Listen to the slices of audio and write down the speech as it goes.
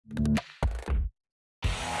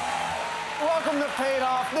Welcome to Paid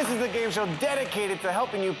Off. This is the game show dedicated to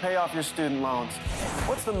helping you pay off your student loans.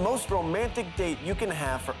 What's the most romantic date you can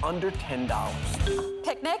have for under $10?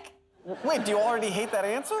 Picnic. Wait, do you already hate that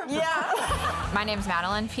answer? Yeah. My name's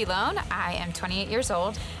Madeleine Pilone. I am 28 years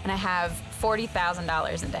old, and I have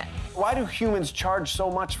 $40,000 in debt. Why do humans charge so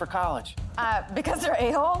much for college? Because they're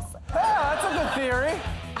a-holes. Yeah, that's a good theory.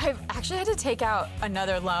 I've actually had to take out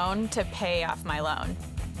another loan to pay off my loan.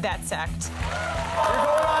 That sucked. We're going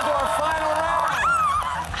on to our final round.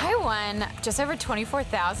 I won just over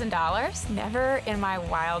 $24,000. Never in my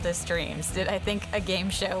wildest dreams did I think a game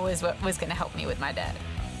show was what was gonna help me with my debt.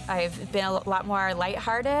 I've been a lot more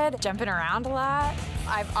lighthearted, jumping around a lot.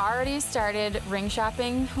 I've already started ring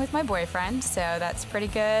shopping with my boyfriend, so that's pretty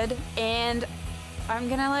good. And I'm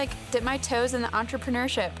gonna dip my toes in the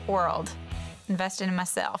entrepreneurship world, invest in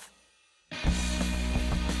myself.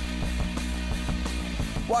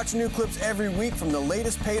 Watch new clips every week from the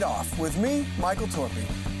latest Paid Off with me, Michael Torpey.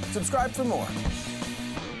 Subscribe for more.